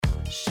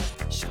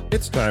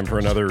It's time for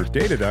another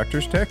Data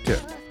Doctor's Tech Tip.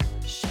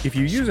 If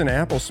you use an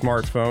Apple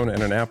smartphone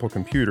and an Apple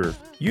computer,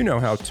 you know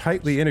how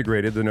tightly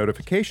integrated the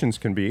notifications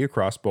can be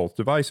across both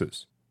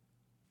devices.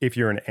 If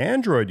you're an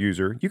Android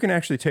user, you can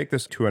actually take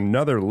this to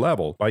another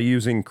level by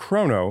using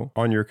Crono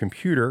on your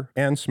computer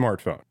and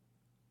smartphone.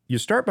 You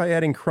start by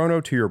adding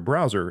Crono to your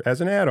browser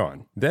as an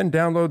add-on, then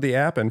download the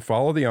app and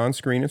follow the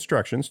on-screen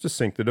instructions to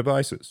sync the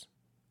devices.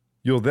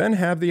 You'll then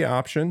have the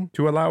option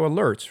to allow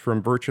alerts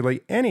from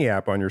virtually any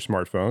app on your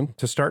smartphone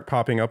to start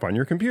popping up on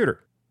your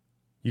computer.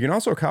 You can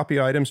also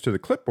copy items to the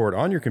clipboard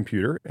on your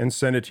computer and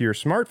send it to your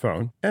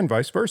smartphone, and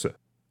vice versa.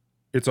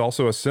 It's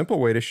also a simple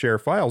way to share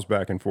files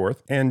back and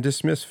forth and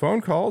dismiss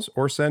phone calls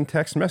or send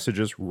text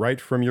messages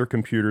right from your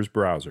computer's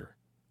browser.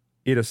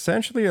 It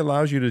essentially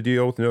allows you to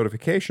deal with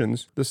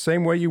notifications the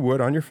same way you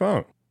would on your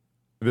phone.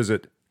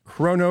 Visit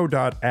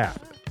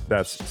crono.app.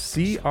 That's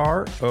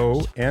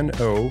crono.app.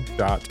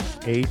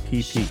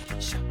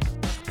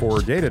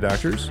 For Data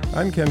Doctors,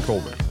 I'm Ken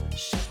Colbert.